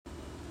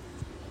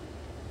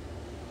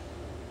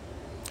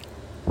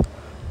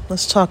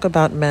Let's talk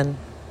about men.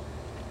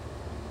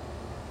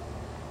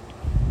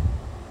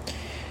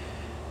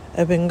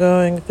 I've been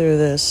going through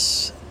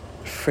this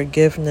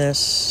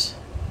forgiveness,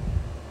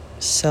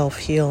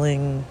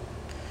 self-healing,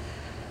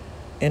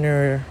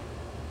 inner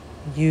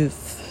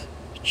youth,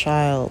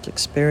 child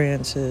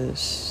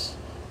experiences,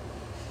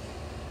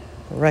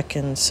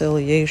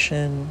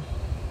 reconciliation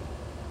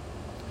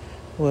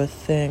with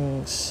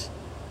things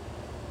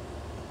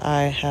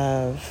I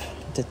have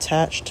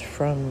detached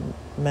from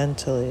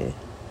mentally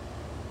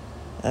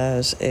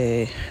as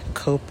a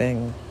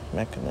coping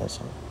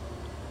mechanism.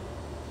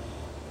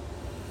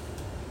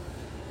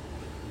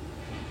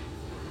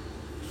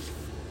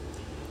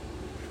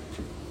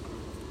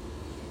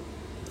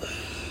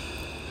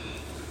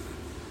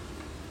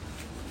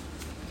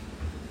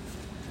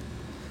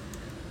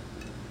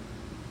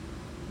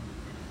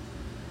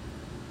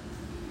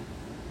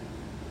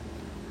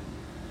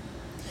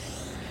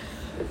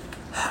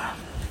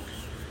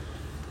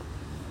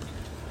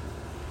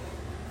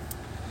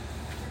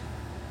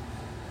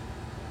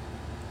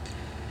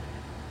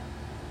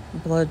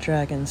 Blood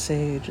Dragon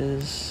Sage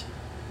is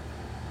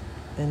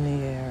in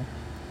the air.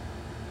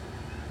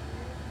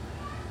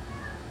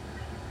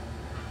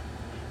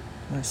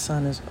 My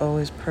son is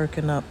always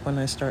perking up when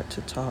I start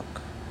to talk.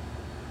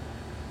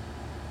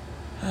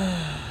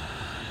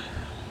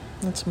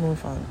 Let's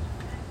move on.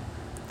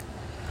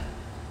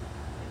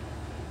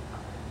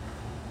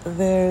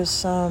 There's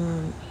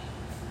some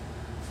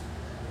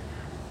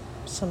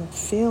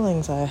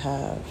feelings I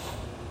have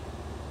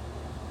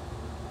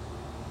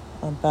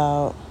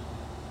about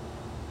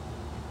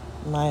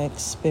my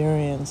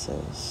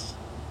experiences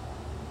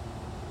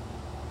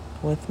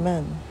with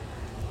men.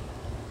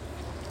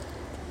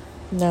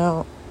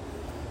 Now,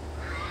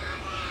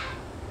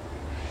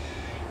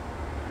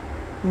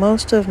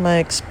 most of my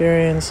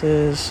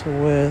experiences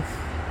with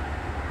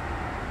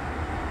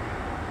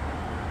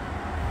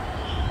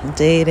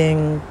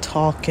dating,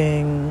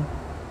 talking,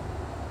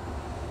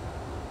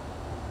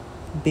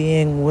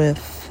 being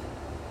with,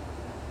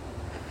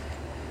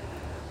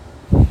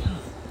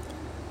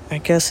 I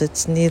guess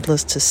it's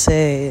needless to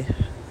say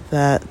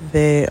that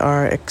they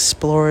are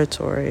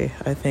exploratory.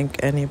 I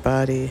think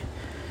anybody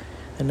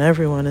and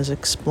everyone is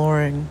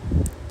exploring,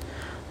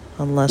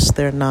 unless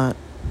they're not.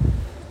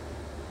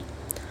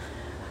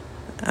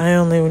 I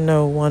only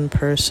know one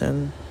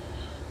person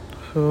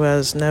who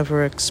has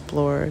never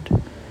explored,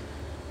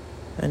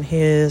 and he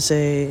is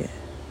a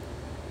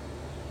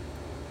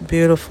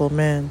beautiful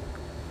man.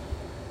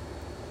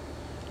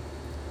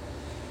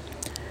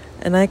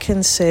 And I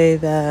can say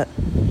that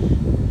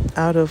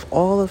out of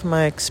all of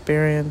my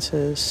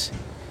experiences,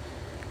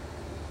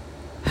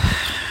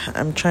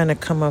 I'm trying to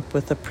come up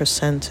with a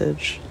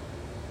percentage,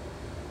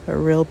 a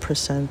real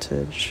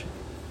percentage.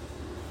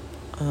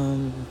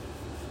 I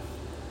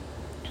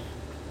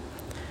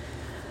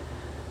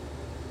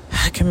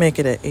can make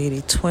it an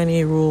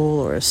 80-20 rule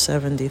or a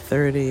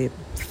 70-30.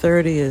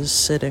 30 is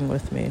sitting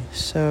with me.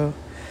 So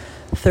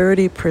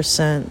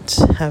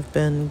 30% have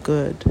been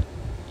good.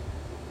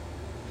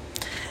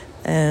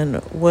 And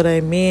what I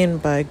mean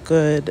by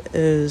good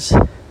is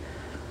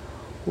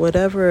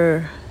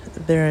whatever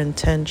their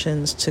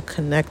intentions to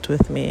connect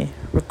with me,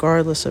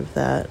 regardless of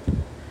that,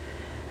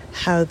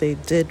 how they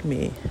did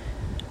me.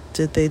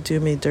 Did they do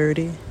me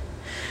dirty?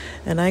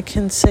 And I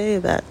can say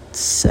that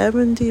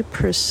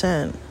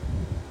 70%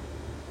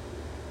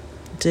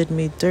 did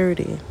me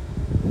dirty.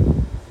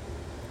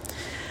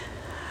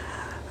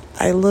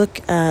 I look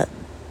at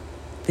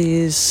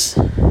these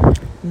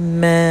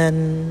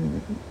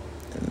men's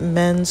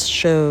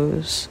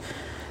shows,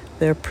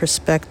 their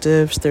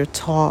perspectives, their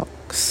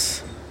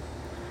talks.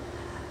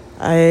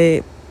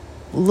 I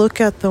look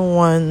at the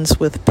ones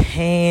with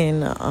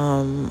pain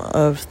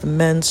of the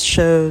men's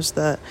shows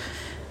that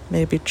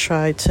maybe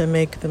try to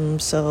make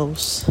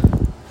themselves,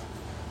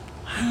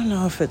 I don't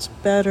know if it's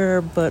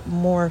better, but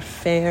more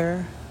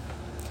fair.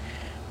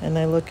 And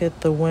I look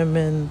at the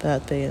women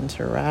that they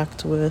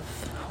interact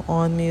with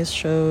on these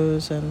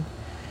shows, and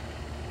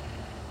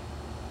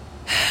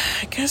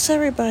I guess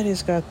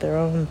everybody's got their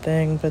own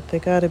thing, but they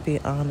got to be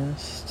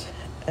honest.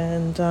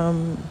 And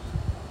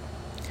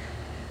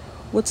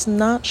what's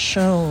not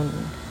shown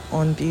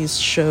on these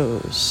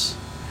shows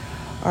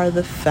are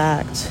the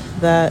fact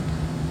that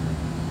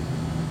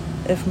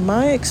if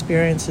my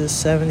experience is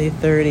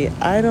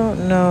 70-30, I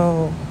don't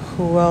know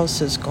who else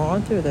has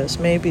gone through this.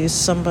 Maybe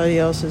somebody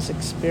else's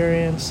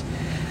experience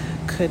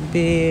could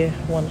be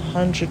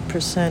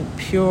 100%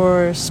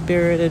 pure,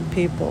 spirited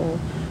people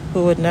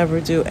who would never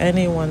do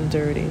anyone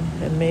dirty.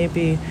 And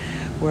maybe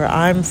where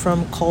I'm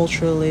from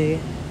culturally,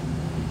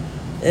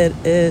 it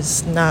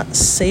is not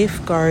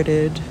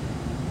safeguarded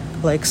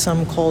like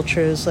some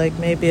cultures. Like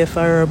maybe if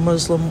I were a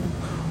Muslim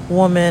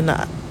woman,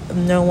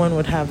 no one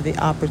would have the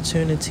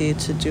opportunity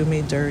to do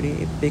me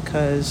dirty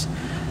because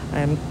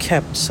I'm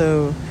kept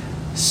so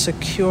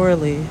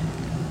securely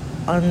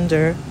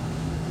under,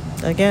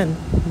 again,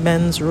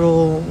 men's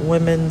rule,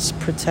 women's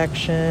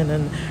protection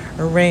and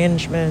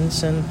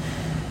arrangements. And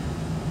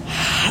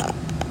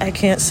I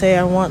can't say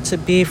I want to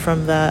be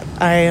from that.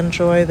 I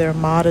enjoy their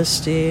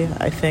modesty.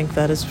 I think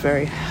that is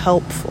very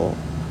helpful.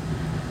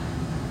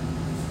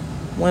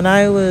 When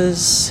I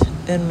was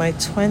in my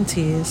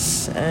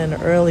 20s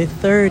and early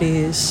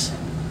 30s,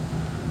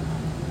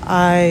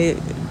 I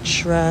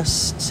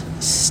dressed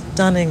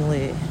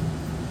stunningly.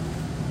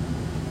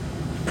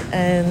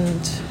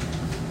 And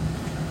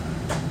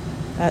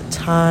at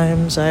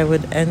times I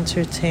would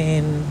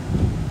entertain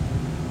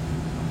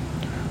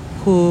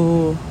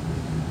who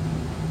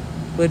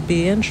would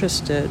be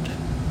interested.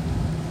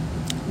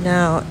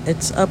 Now,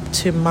 it's up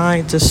to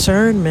my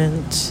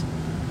discernment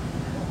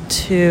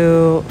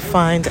to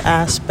find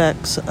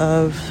aspects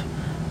of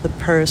the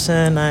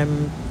person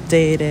I'm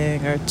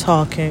dating or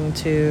talking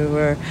to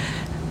or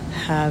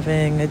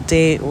having a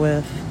date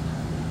with,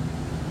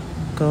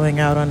 going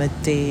out on a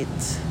date.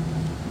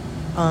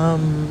 I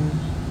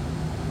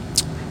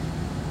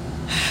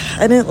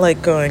didn't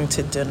like going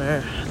to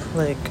dinner,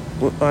 like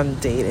on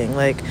dating,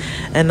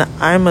 and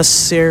I'm a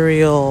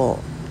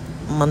serial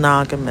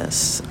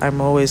monogamous.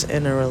 I'm always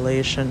in a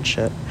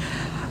relationship.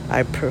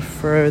 I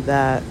prefer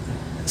that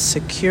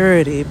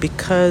security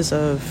because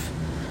of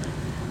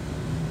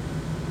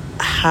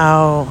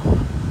how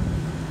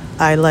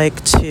I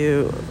like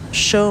to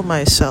show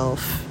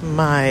myself,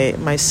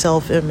 my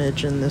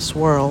self-image in this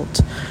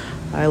world.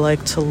 I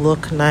like to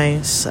look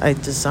nice. I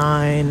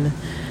design.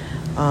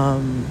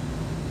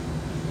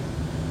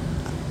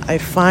 I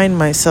find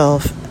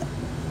myself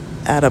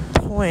at a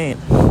point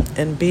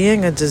in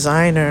being a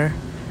designer.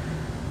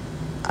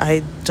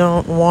 I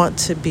don't want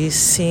to be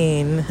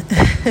seen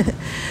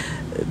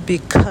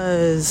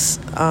because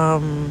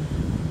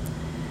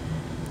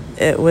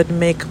it would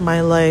make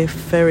my life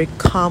very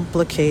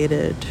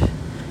complicated.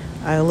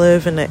 I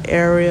live in an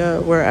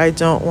area where I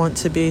don't want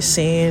to be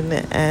seen,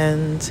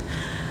 and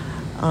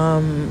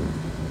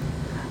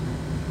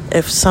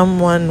if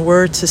someone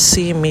were to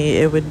see me,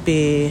 it would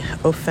be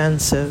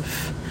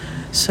offensive.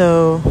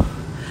 So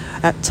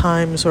at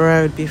times where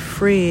I would be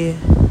free,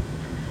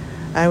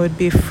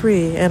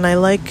 and I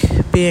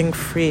like being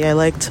free. I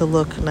like to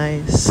look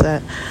nice,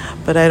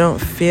 but I don't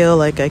feel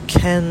like I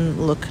can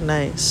look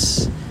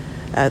nice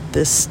at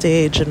this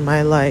stage in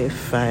my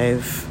life.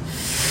 I've,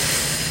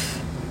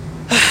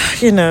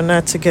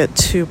 not to get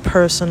too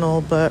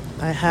personal, but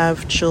I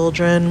have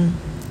children,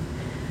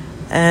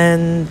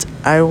 and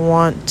I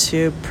want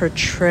to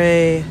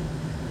portray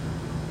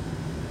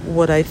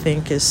what I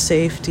think is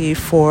safety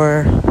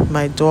for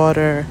my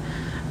daughter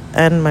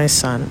and my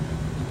son.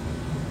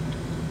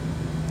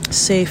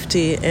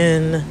 Safety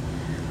in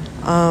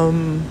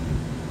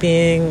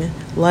being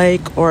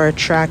like or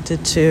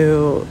attracted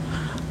to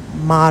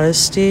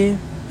modesty,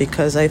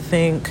 because I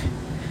think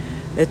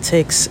it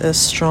takes a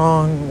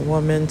strong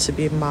woman to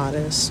be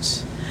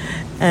modest.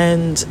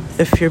 And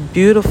if you're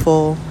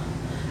beautiful,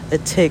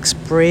 it takes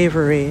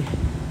bravery.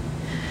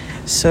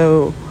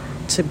 So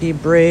to be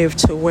brave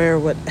to wear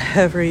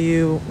whatever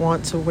you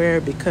want to wear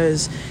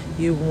because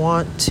you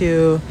want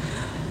to,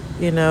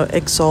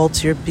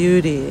 exalt your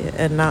beauty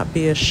and not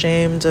be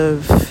ashamed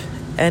of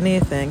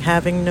anything,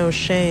 having no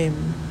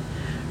shame,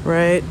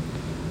 right?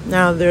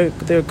 Now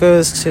there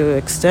goes to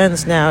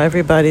extents. Now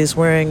everybody's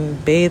wearing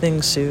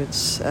bathing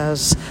suits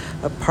as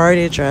a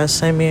party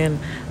dress. I mean,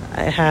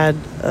 I had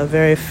a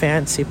very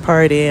fancy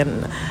party,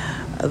 and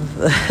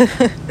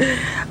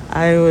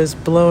I was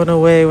blown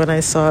away when I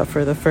saw it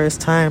for the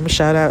first time.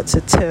 Shout out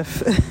to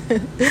Tiff.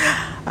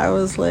 I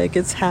was like,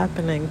 it's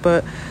happening.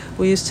 But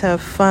we used to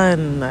have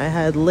fun. I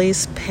had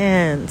lace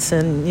pants,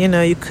 and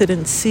you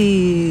couldn't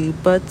see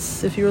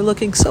butts if you were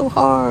looking so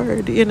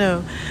hard,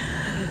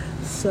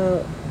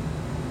 So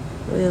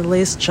we had a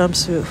lace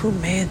jumpsuit. Who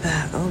made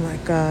that? Oh my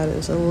God, it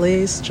was a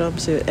lace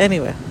jumpsuit.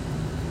 Anyway,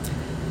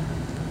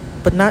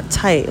 but not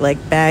tight,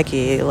 like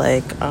baggy,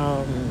 like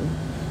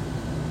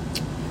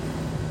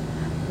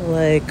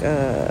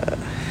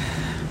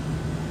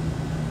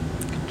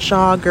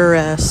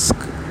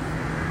jogger-esque,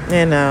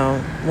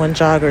 when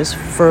joggers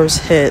first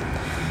hit,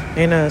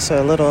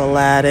 so a little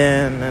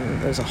Aladdin,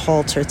 and there's a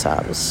halter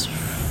top, it's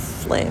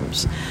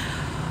flames.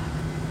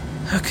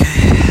 Okay,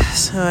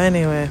 so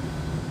anyway,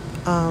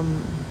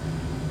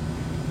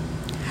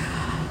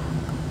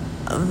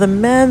 the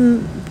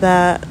men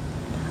that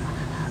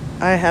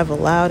I have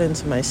allowed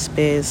into my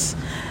space,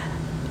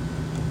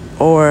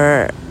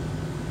 or,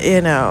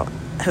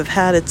 have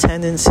had a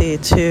tendency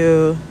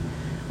to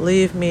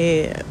leave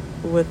me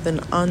with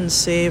an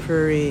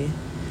unsavory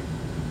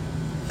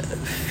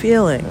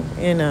feeling,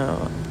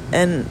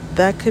 and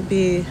that could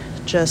be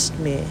just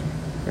me,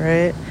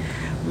 right?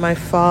 My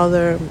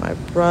father, my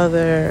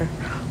brother,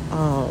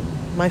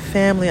 my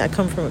family. I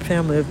come from a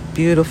family of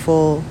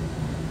beautiful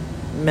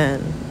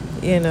men,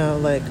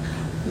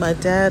 my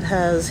dad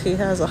has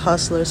a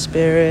hustler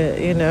spirit,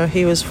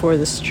 he was for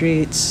the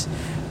streets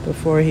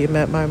before he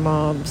met my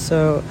mom,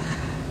 so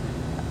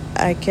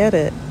I get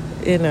it,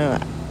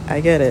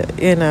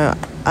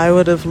 I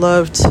would have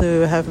loved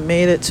to have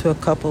made it to a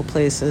couple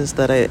places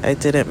that I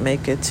didn't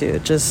make it to.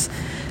 Just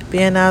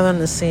being out on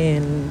the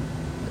scene,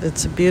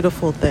 it's a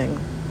beautiful thing.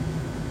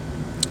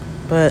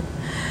 but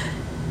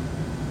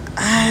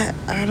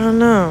I don't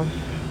know.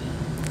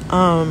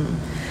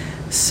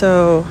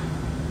 So,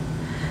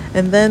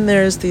 and then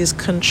there's these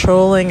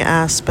controlling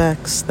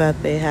aspects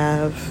that they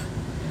have,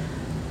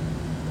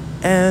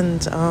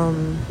 and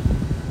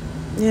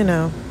you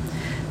know,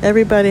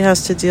 everybody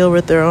has to deal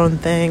with their own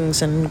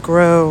things and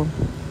grow.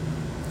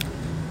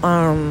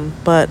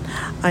 But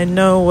I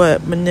know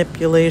what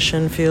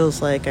manipulation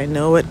feels like. I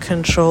know what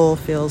control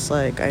feels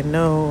like. I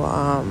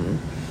know,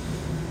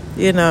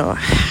 you know,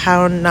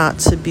 how not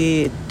to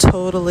be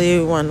totally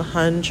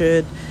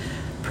 100%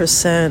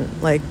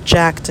 like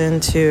jacked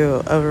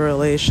into a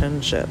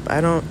relationship.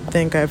 I don't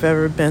think I've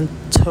ever been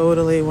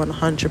totally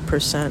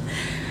 100%.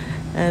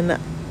 And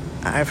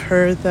I've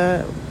heard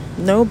that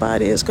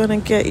nobody is going to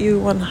get you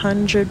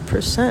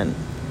 100%.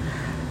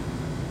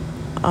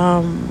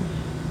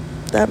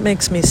 That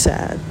makes me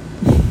sad.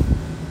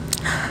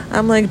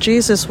 I'm like,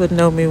 Jesus would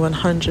know me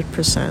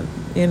 100%.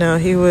 You know,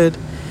 he would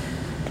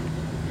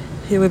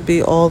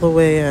be all the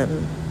way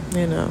in,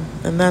 you know,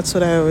 and that's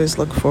what I always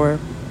look for.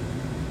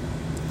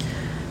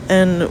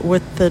 And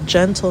with the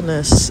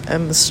gentleness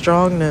and the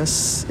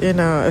strongness, you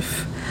know,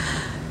 if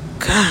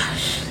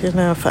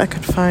I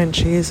could find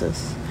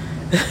Jesus.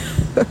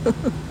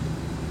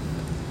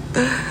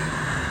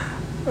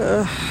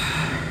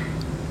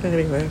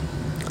 Anyway,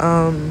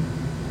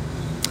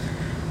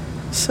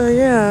 so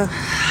yeah,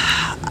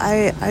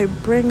 I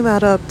bring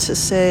that up to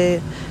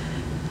say,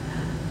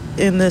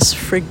 in this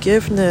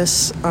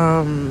forgiveness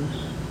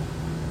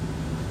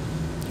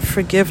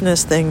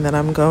thing that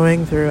I'm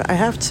going through, I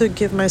have to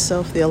give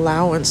myself the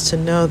allowance to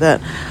know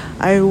that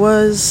I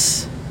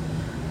was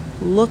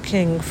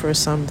looking for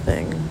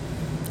something,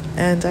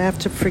 and I have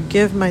to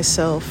forgive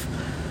myself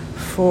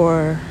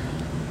for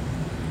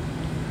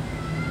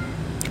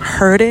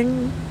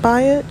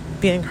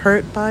being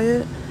hurt by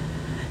it,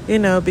 you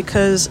know,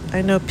 because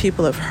I know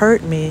people have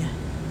hurt me.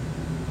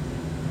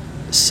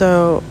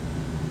 So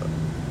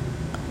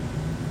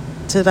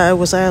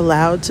was I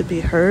allowed to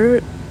be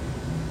hurt?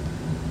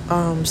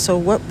 So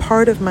what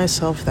part of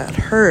myself that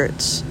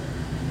hurts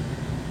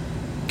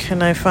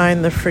can I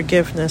find the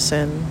forgiveness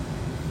in?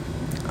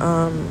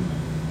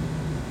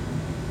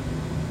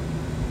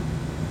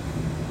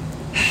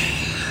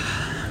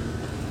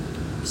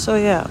 So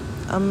yeah,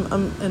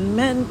 and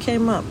men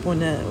came up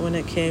when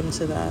it came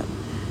to that.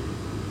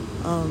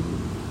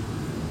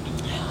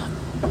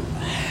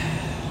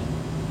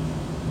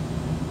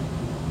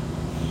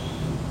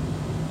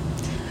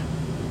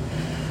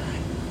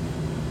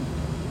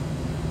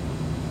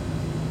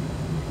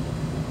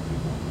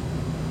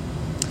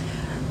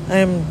 I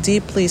am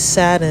deeply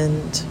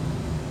saddened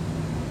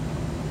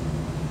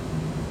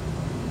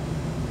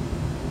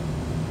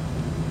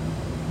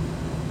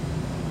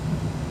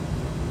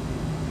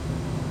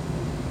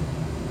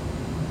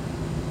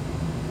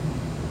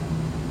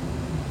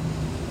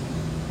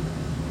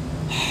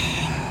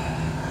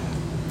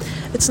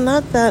it's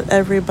not that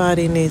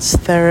everybody needs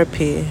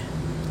therapy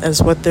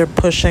as what they're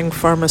pushing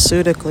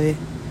pharmaceutically.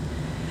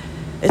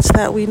 It's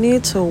that we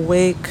need to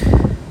wake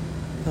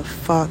the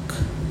fuck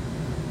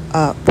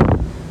up.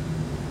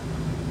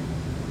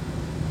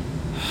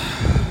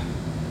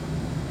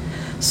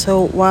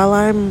 So while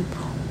I'm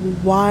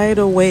wide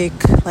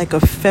awake like a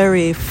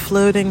fairy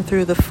floating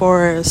through the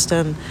forest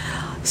and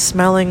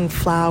smelling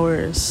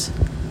flowers,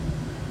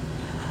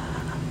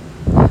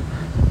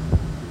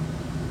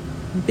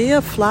 be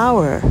a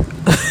flower.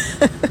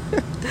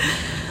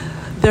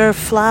 There are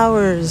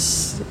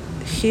flowers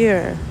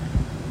here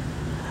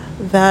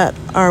that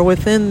are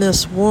within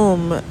this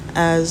womb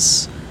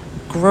as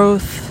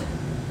growth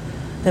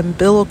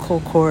umbilical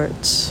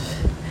cords,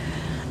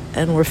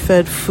 and we're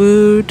fed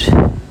food.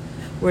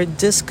 We're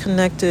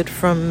disconnected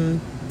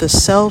from the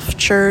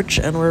self-church,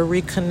 and we're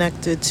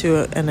reconnected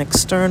to an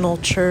external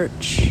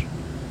church.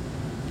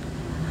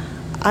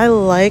 I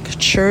like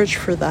church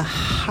for the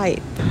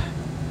hype.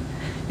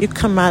 You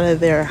come out of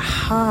there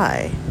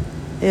high.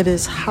 It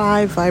is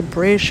high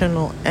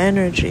vibrational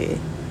energy.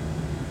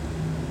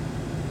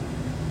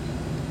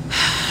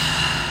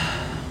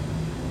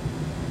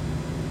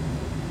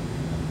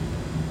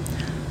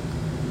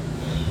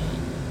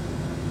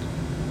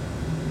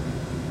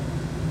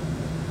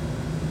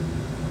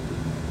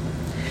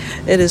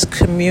 It is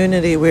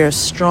community. We are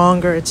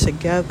stronger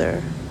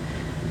together.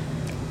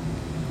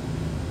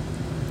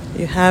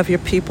 You have your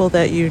people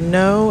that you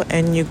know,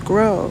 and you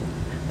grow.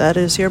 That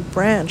is your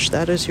branch.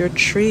 That is your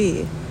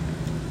tree.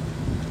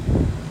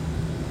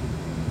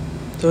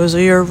 Those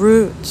are your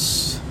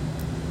roots.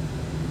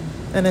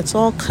 And it's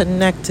all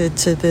connected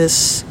to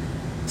this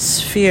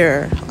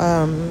sphere.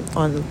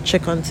 On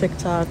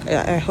TikTok.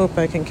 I hope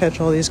I can catch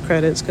all these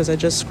credits because I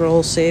just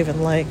scroll, save,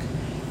 and like.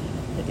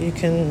 You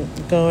can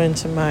go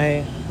into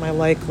my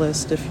like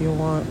list if you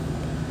want.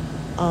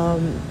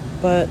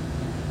 But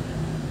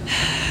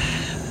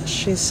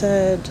she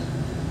said,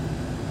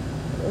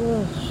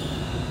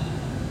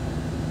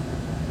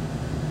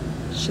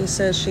 she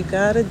says she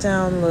got a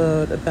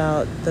download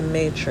about the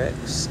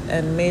Matrix,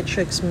 and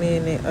Matrix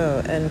meaning,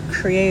 and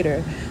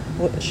creator.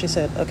 She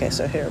said, okay,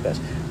 so here it goes.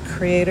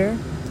 creator.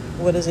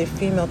 What is a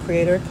female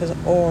creator? Because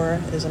or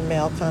is a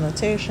male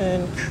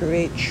connotation.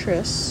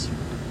 Creatress,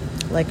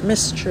 like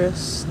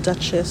mistress,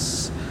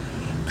 duchess.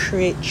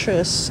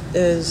 Creatress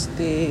is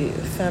the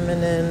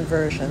feminine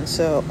version.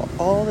 So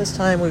all this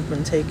time we've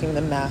been taking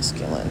the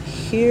masculine.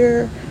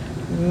 Hear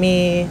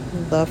me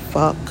the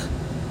fuck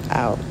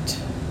out.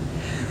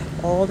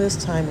 All this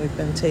time we've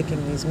been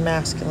taking these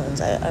masculines.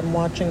 I'm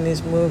watching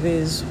these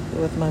movies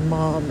with my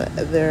mom.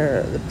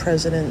 They're the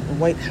president,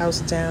 White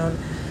House Down.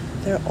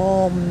 They're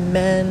all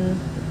men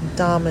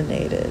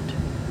dominated.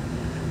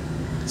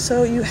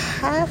 So you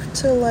have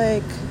to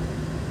like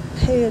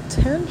pay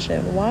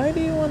attention. Why do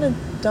you want to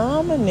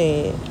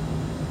dominate?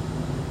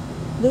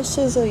 This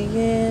is a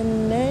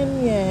yin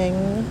and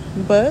yang,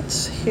 but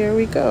here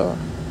we go,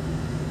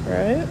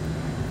 right?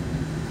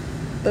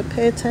 But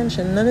pay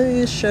attention. None of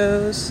these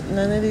shows,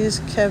 none of these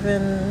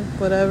Kevin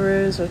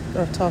whatevers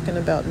are talking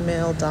about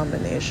male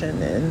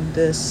domination in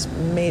this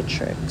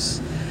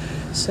matrix.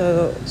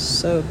 So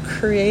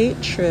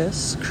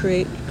creatress,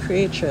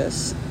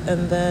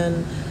 and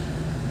then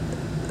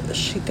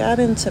she got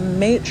into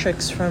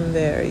matrix from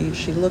there.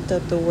 She looked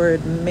at the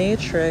word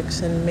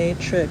matrix, and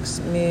matrix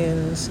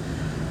means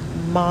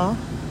ma,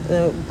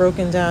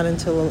 broken down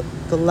into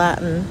the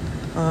Latin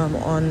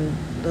on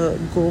the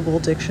Google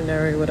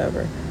dictionary,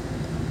 whatever.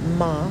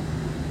 Ma,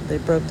 they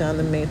broke down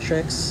the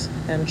matrix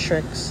and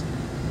tricks.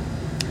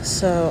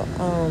 So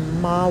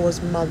ma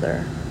was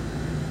mother,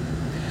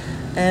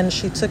 and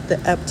she took the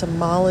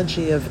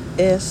etymology of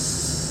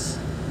is,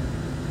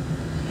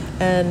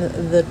 and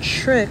the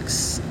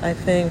tricks, I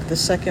think the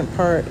second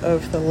part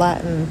of the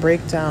Latin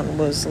breakdown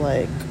was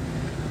like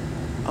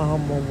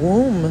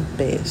womb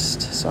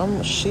based.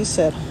 So she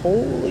said,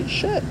 holy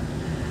shit.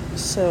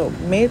 So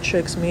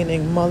matrix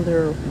meaning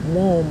mother,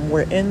 womb.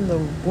 We're in the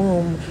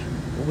womb.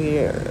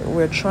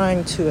 We're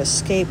trying to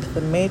escape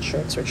the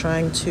matrix. We're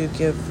trying to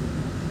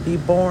be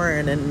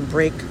born and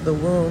break the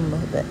womb,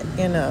 the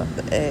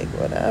egg,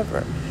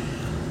 whatever.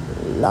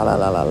 La la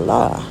la la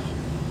la.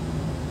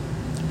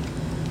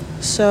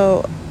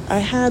 So I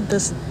had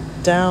this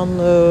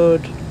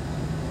download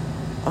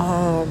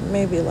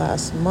maybe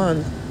last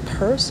month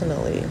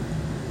personally,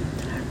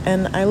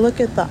 and I look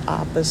at the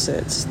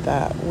opposites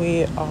that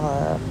we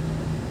are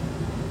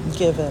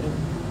given.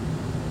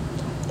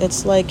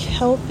 It's like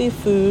healthy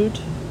food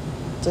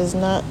does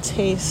not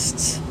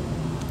taste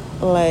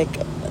like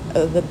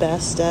the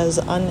best as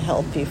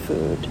unhealthy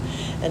food,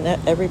 and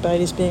that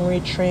everybody's being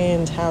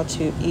retrained how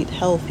to eat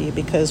healthy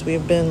because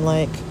we've been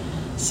like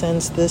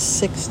since this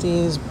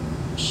 60s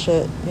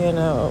shit,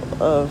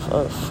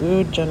 of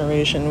food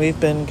generation, we've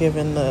been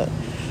given the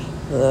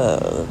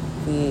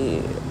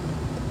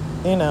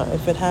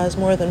if it has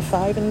more than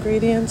 5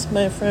 ingredients,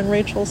 my friend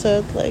Rachel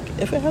said, like,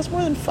 if it has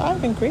more than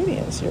 5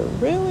 ingredients, you're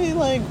really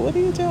like, what are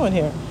you doing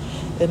here?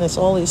 And it's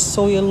all these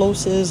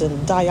celluloses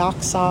and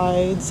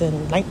dioxides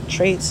and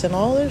nitrates and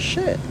all this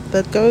shit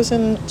that goes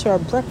into our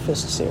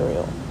breakfast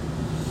cereal.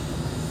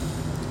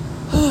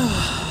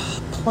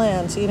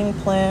 Eating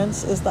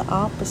plants is the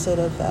opposite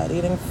of that.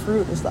 Eating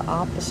fruit is the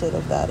opposite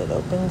of that. It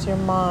opens your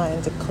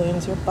mind, it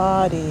cleans your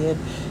body, it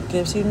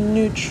gives you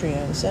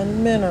nutrients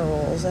and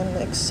minerals and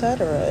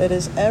etc. It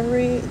is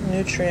every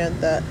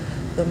nutrient that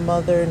the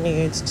mother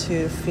needs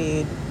to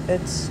feed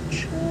its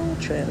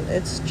children,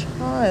 its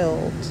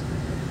child.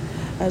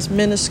 As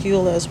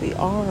minuscule as we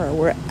are,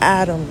 we're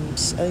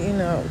atoms,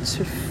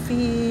 to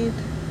feed.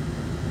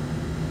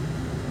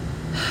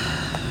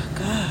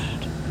 God.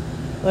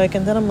 Like,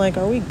 and then I'm like,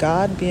 are we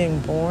God being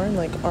born?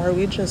 Like, are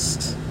we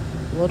just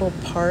little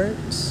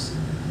parts?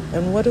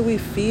 And what are we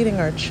feeding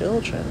our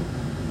children?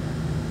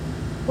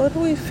 What are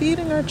we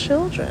feeding our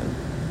children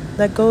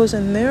that goes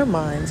in their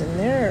minds and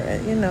their,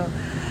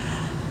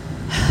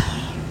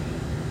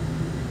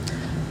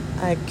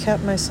 I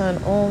kept my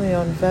son only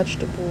on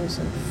vegetables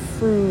and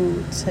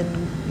fruits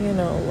and,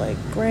 like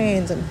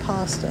grains and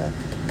pasta.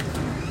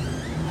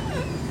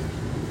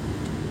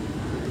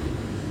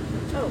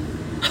 Oh,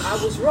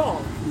 I was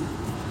wrong.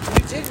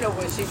 You did know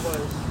where she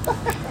was.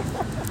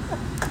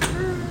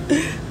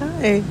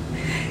 Hi.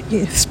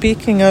 Yeah,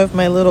 speaking of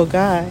my little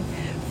guy,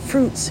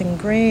 fruits and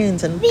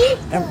grains and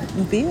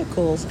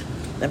vehicles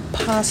and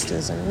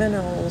pastas and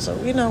minerals,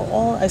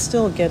 I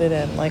still get it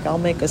in. Like, I'll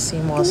make a sea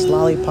moss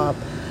lollipop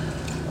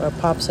or a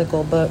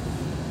popsicle, but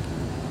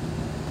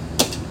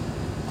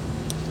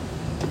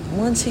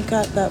once he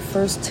got that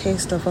first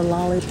taste of a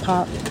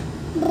lollipop,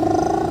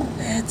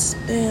 it's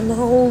been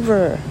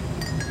over.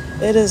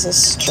 It is a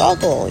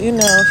struggle. He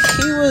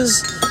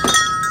was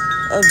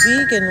a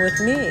vegan with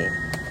me,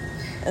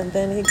 and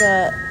then he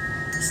got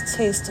this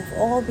taste of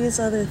all these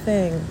other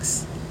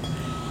things,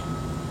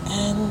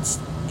 and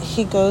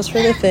he goes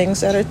for the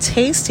things that are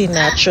tasty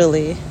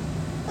naturally.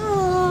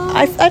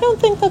 I don't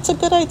think that's a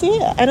good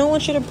idea. I don't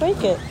want you to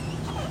break it.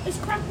 Is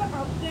Cracker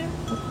out there?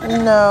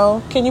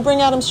 No. Can you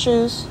bring Adam's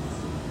shoes?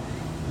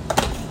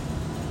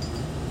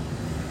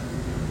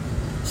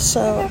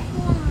 So,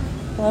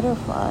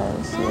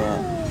 butterflies,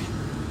 yeah.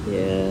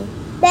 Yeah.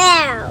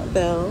 Bell.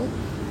 Bell.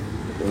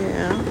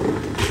 Yeah.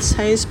 That's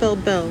how you spell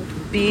bell.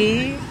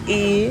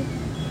 B-E.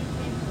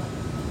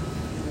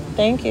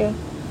 Thank you.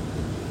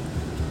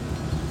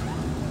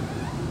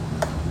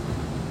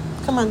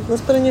 Come on,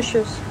 let's put on your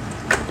shoes.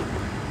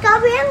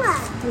 Gorilla.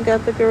 You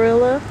got the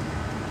gorilla?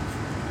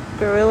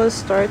 Gorilla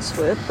starts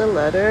with the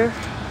letter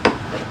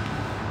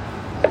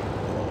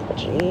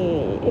G.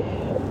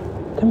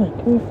 Come on,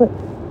 come here, foot.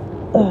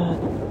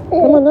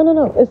 Come on, no.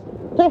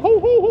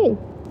 Hey.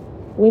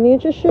 We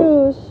need your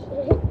shoes.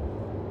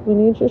 We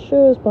need your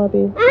shoes,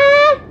 Bobby.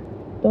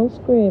 Don't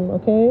scream,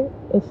 okay?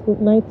 It's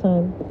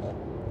nighttime.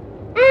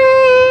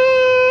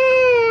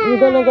 You're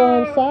gonna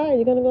go inside.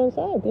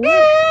 You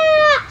know?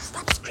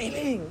 Stop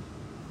screaming.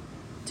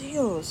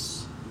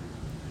 Dios.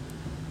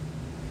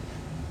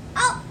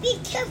 Oh, be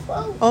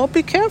careful. Oh,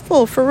 be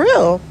careful, for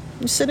real.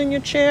 You sit in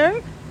your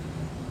chair?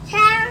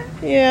 Chair.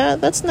 Yeah,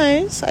 that's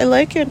nice. I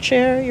like your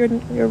chair,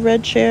 your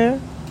red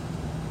chair.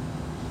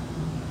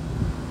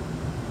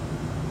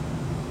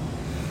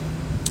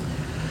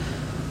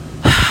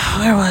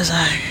 Where was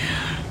I?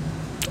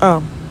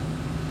 Oh.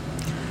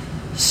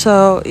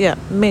 So, yeah,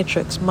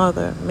 Matrix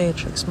Mother.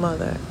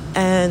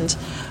 And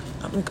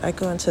I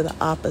go into the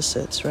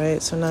opposites,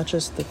 right? So not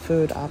just the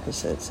food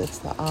opposites. It's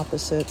the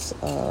opposites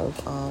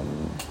of...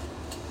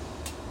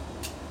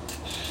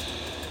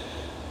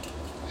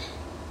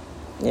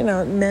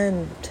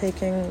 men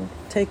taking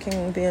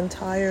the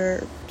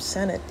entire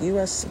Senate,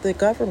 U.S., the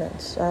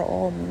governments are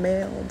all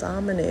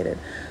male-dominated.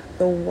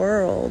 The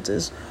world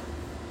is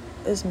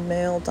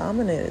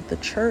male-dominated. The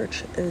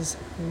church is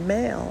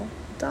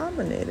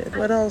male-dominated.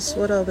 What else?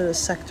 What other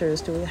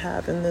sectors do we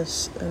have in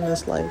this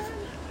life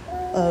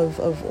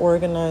of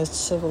organized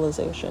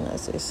civilization,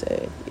 as they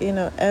say?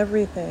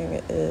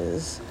 Everything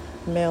is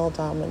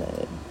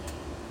male-dominated.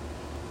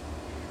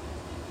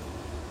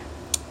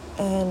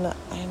 And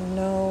I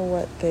know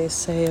what they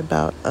say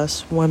about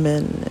us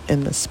women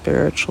in the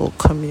spiritual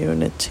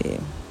community.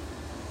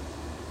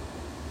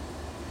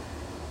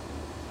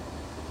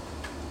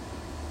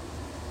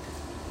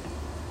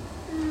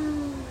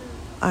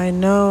 I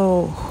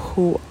know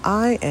who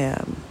I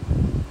am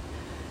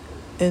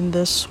in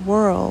this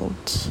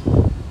world.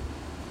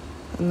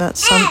 And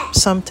that's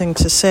something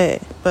to say.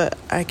 But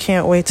I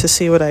can't wait to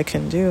see what I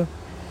can do.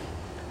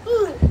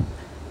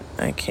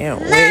 I can't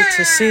wait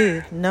to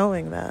see,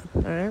 knowing that.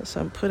 All right,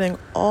 so I'm putting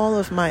all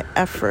of my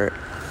effort,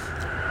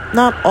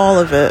 not all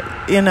of it.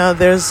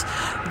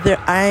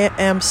 I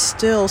am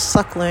still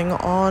suckling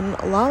on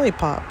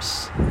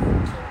lollipops.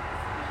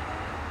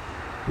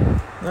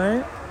 All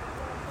right,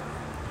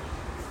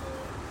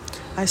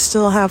 I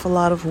still have a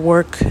lot of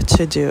work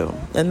to do,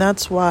 and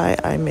that's why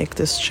I make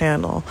this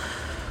channel,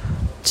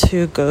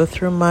 to go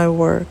through my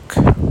work,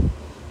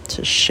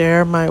 to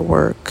share my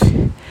work.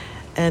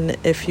 And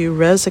if you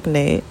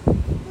resonate,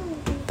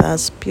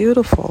 that's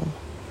beautiful.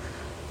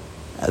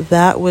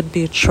 That would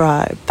be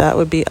tribe. That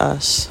would be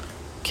us.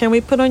 Can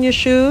we put on your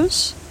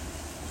shoes?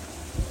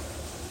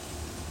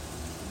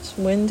 It's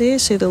windy.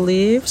 See the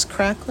leaves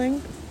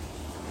crackling?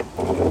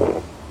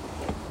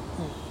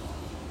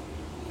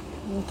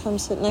 You come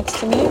sit next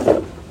to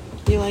me.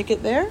 Do you like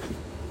it there?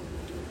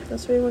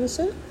 That's where you want to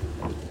sit?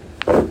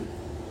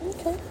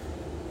 Okay.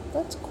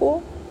 That's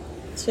cool.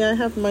 See, I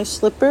have my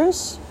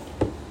slippers,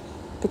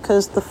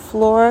 because the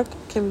floor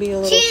can be a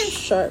little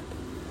sharp.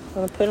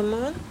 Want to put them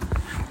on?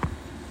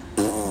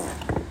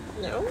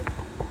 No? All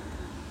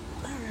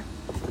right.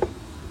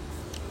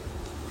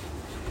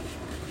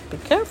 Be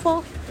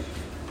careful.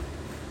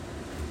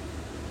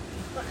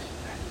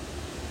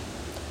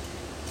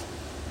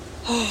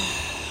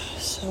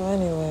 So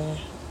anyway,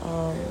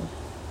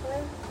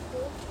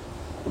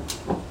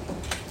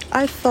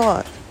 I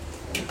thought,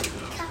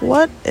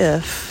 what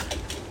if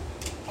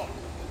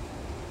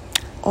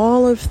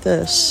all of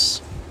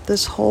this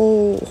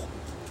whole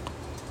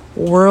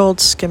world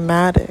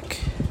schematic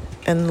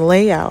and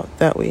layout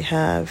that we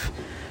have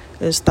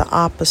is the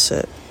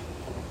opposite?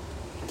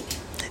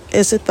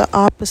 Is it the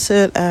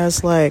opposite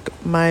as like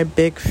My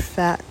Big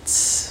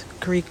Fat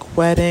Greek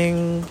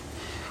Wedding,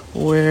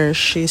 where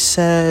she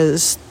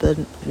says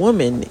the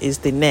woman is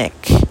the neck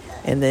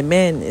and the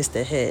man is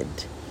the head?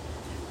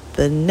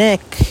 The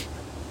neck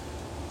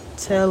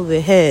tell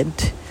the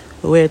head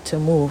where to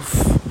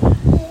move.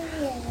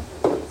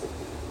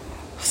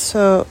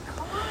 So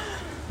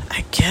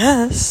I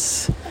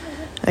guess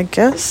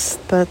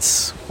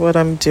that's what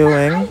I'm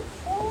doing.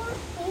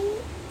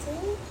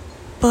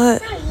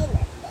 But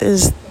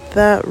is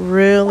that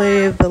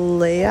really the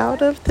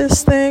layout of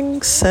this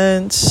thing?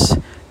 Since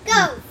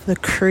the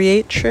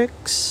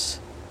creatrix,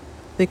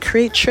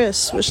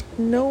 which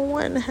no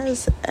one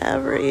has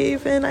ever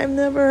I've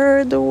never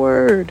heard the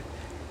word.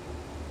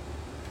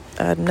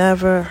 I'd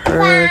never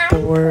heard the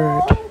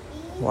word.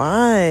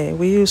 Why?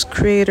 We use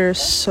creator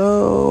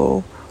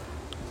so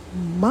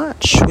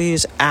much. We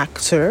use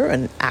actor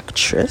and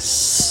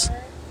actress.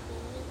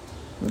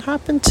 What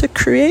happened to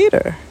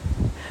creator?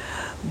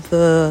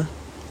 The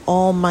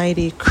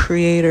almighty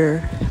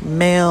creator,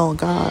 male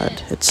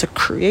God. It's a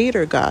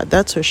creator God.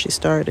 That's where she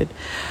started.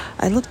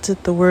 I looked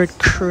at the word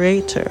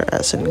creator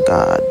as in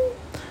God.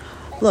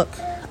 Look,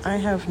 I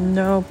have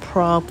no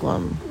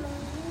problem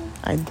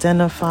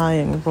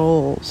identifying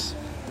roles.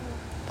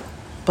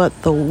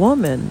 But the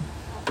woman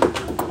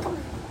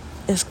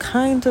is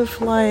kind of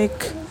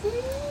like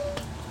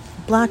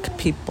black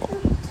people.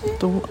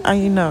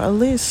 At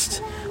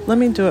least let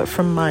me do it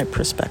from my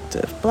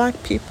perspective.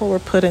 Black people were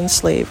put in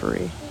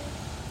slavery.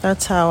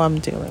 That's how I'm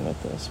dealing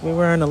with this. We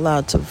weren't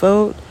allowed to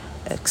vote,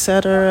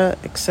 etc.,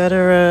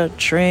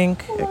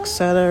 drink,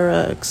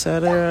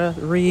 etc.,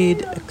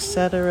 read,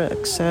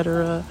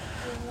 etc.,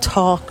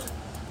 talk.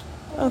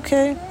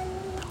 Okay?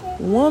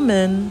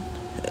 Woman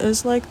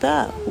is like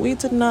that. We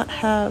did not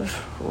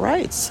have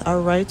rights. Our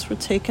rights were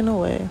taken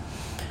away.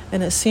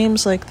 And it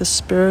seems like the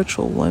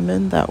spiritual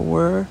women that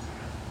were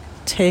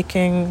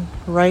taking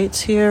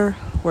rights here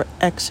were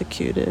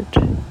executed.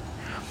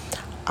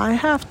 I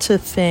have to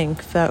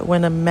think that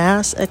when a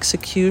mass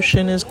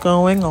execution is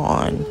going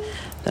on,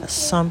 that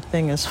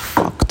something is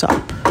fucked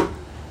up.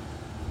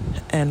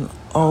 And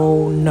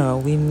oh no,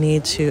 we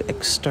need to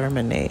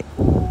exterminate.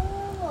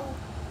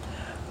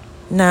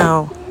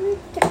 Now,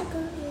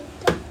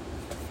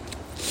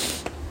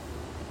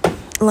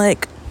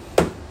 like,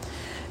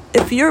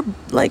 if you're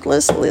like,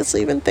 let's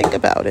even think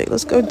about it.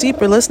 Let's go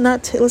deeper. Let's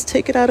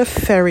take it out of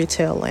fairy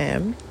tale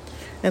land,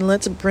 and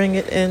let's bring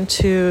it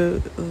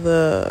into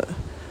the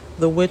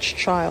witch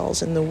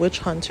trials and the witch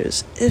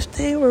hunters. If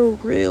they were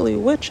really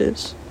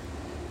witches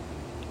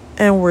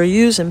and were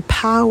using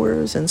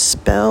powers and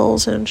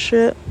spells and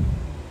shit,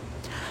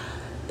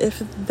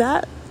 if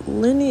that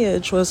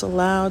lineage was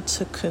allowed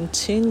to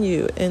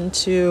continue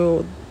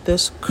into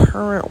this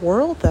current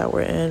world that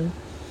we're in,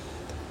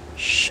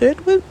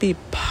 shit would be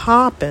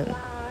popping.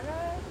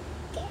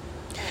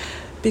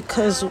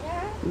 Because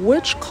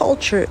witch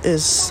culture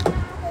is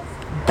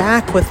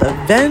back with a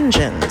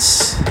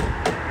vengeance.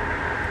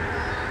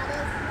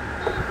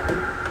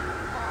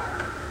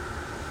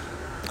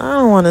 I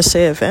don't want to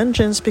say a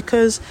vengeance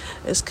because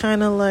it's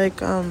kind of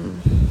like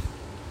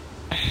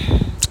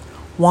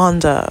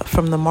Wanda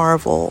from the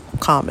Marvel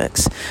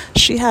comics.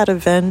 She had a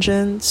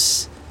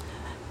vengeance,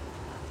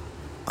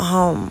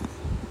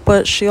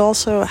 but she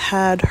also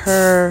had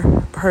her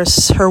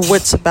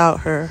wits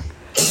about her.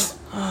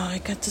 Oh, I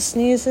got the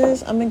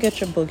sneezes. I'm gonna get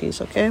your boogies,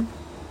 okay? I'm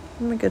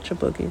gonna get your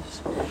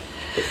boogies.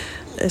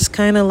 It's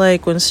kind of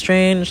like when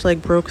Strange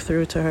broke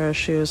through to her.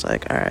 She was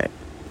like, "All right,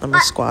 I'm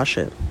gonna squash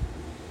it."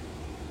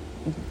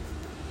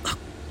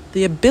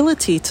 The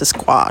ability to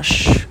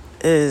squash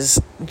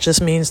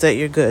just means that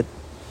you're good.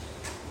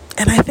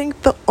 And I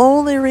think the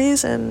only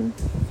reason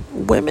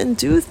women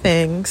do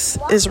things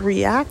is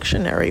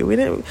reactionary.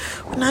 We're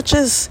not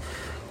just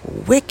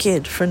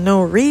wicked for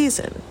no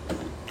reason.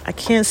 I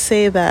can't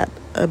say that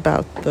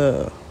about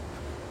the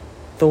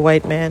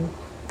white man.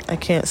 I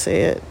can't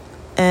say it.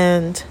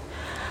 And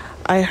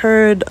I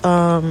heard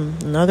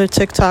another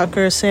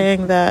TikToker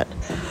saying that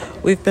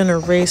we've been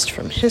erased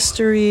from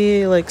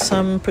history,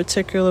 some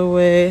particular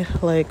way.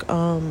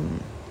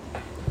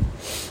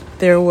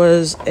 There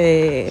was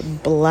a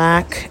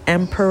black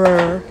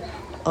emperor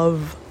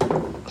of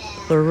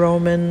the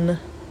Roman,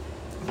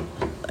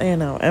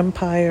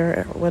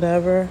 empire, or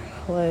whatever.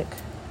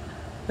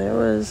 There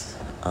was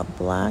a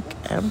black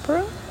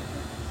emperor?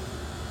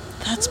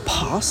 That's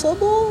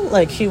possible?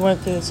 He went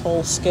through this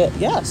whole skit.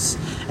 Yes.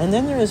 And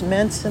then there is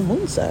Mansa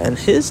Musa, and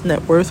his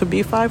net worth would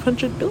be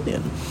 500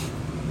 billion.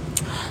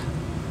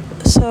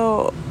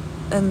 So,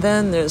 and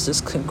then there's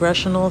this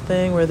congressional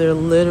thing where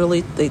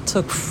they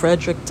took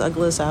Frederick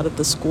Douglass out of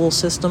the school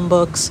system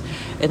books,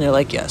 and they're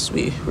like, yes,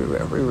 we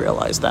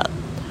realize that.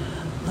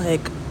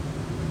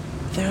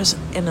 There's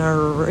an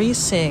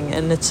erasing,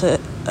 and it's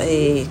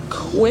a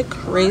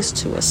quick race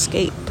to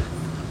escape.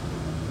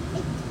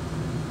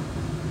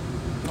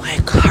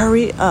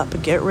 Hurry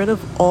up, get rid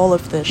of all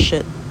of this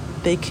shit.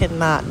 They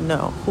cannot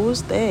know.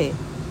 Who's they?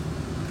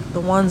 The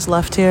ones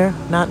left here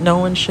not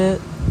knowing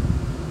shit,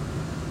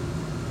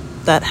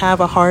 that have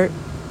a heart.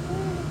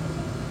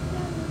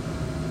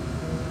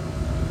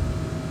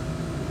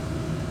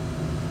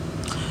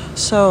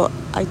 So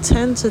I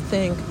tend to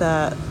think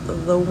that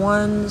the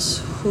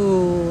ones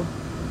who,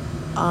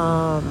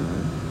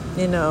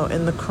 in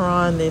the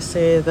Quran they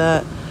say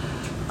that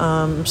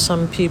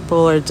some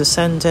people are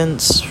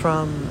descendants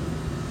from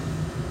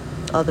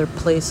other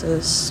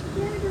places.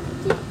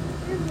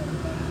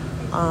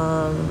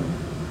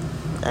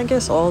 I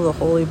guess all the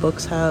holy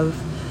books have,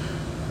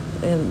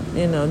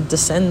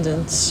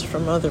 descendants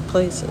from other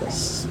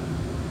places,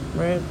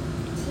 right?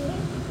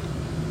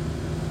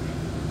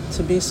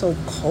 To be so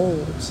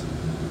cold,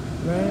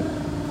 right?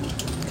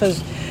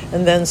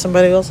 And then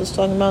somebody else is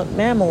talking about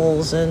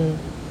mammals and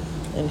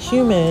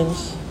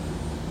humans.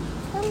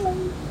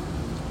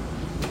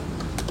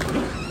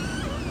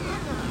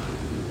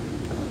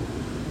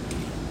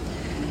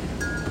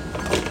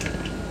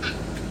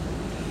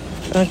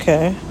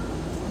 Okay.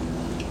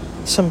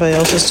 Somebody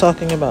else is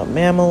talking about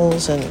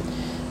mammals and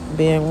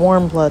being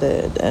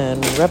warm-blooded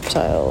and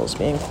reptiles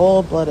being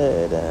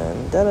cold-blooded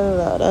and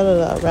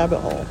da-da-da-da-da-da, rabbit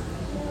hole.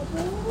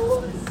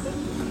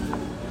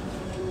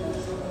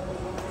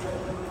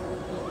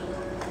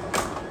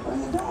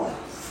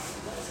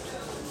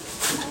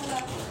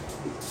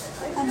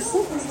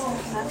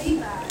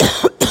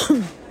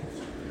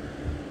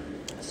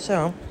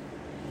 So,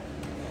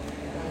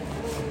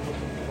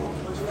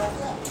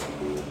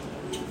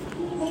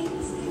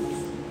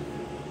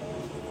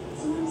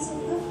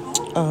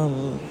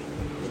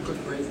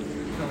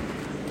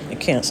 I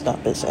can't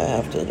stop this. I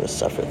have to just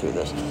suffer through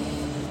this.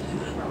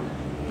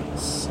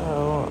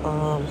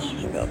 So,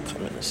 maybe I'll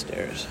come in the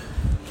stairs.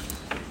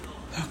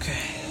 Okay.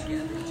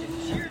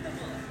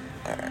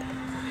 All right.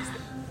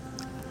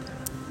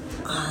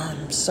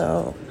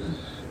 So,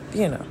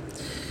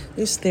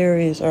 these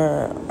theories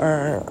are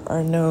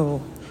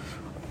no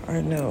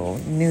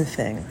new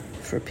thing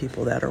for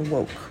people that are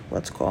woke.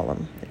 Let's call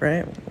them,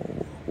 right?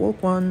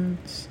 Woke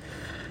ones.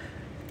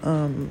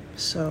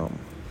 So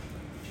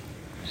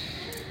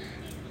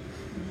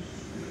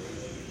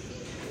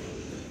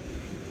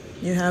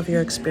you have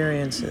your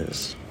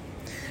experiences,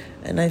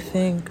 and I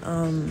think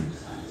the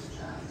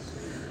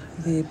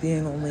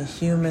being only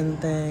human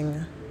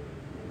thing,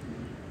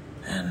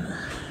 and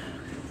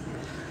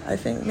I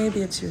think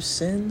maybe it's your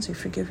sins. You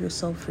forgive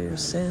yourself for your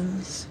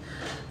sins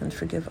and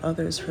forgive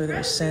others for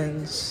their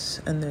sins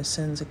and their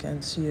sins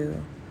against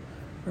you,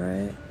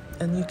 right?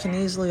 And you can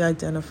easily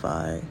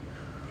identify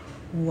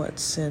what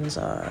sins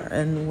are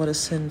and what a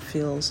sin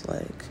feels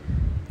like.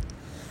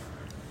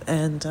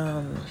 And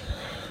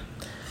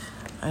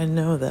I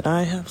know that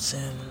I have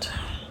sinned.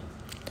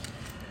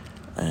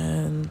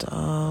 And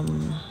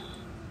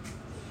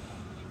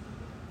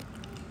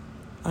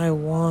I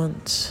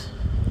want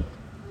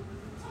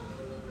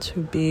to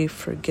be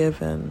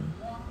forgiven,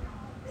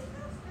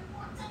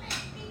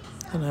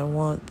 and I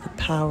want the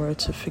power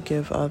to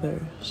forgive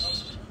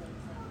others.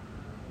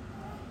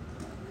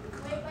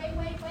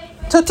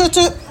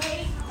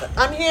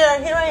 I'm here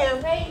I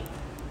am.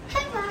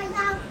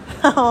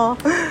 Oh.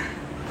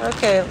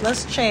 Okay,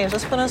 let's change.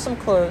 Let's put on some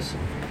clothes.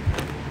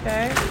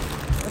 Okay,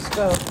 let's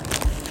go.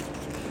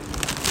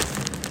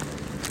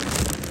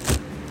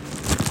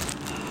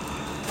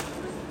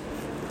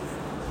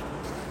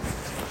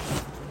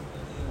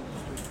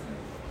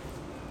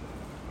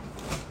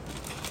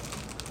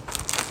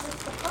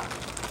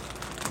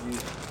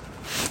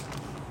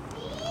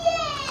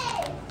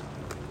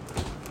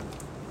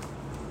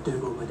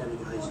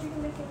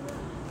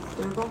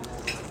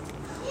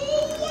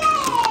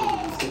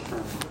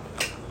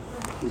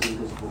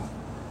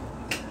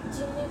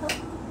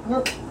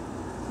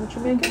 What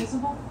you making?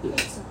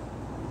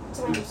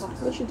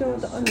 What you doing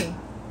with the onion?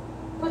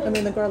 I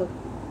mean the garlic.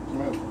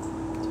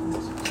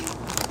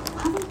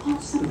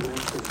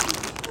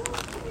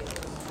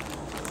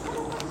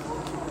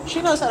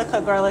 She knows how to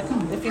cut garlic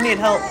if you need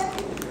help.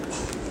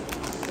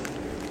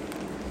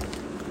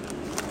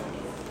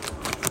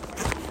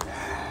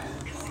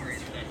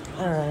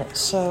 Alright,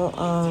 so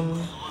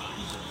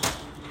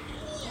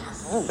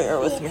bear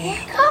with me.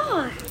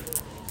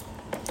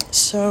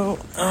 So,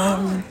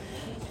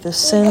 the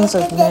sins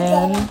of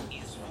man,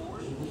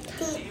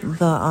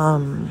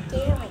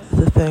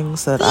 the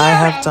things that I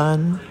have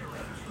done,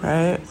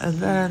 right? And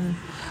then,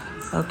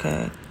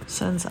 okay,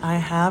 since I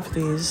have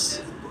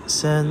these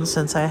sins,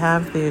 since I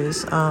have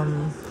these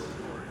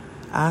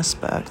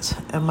aspects,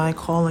 am I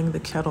calling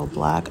the kettle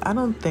black? I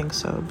don't think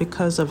so,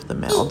 because of the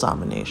male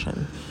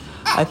domination.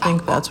 I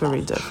think that's where we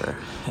differ.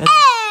 And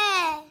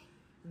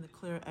the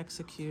clear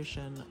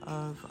execution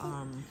of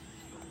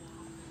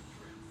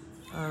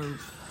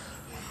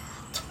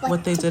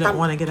what they didn't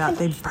want to get out.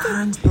 They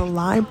burned the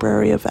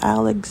Library of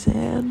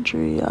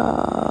Alexandria.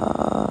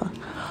 Are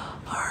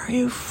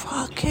you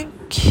fucking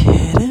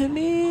kidding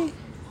me?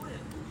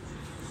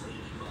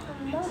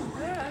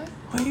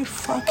 Are you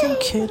fucking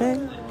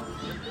kidding?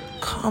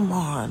 Come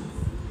on.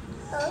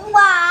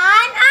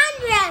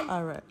 100.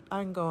 All right,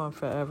 I can go on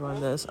forever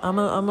on this. I'm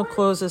gonna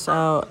close this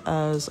out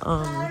as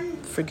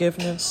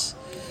forgiveness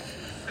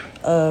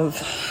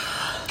of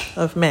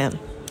man.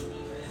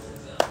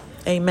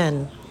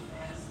 Amen.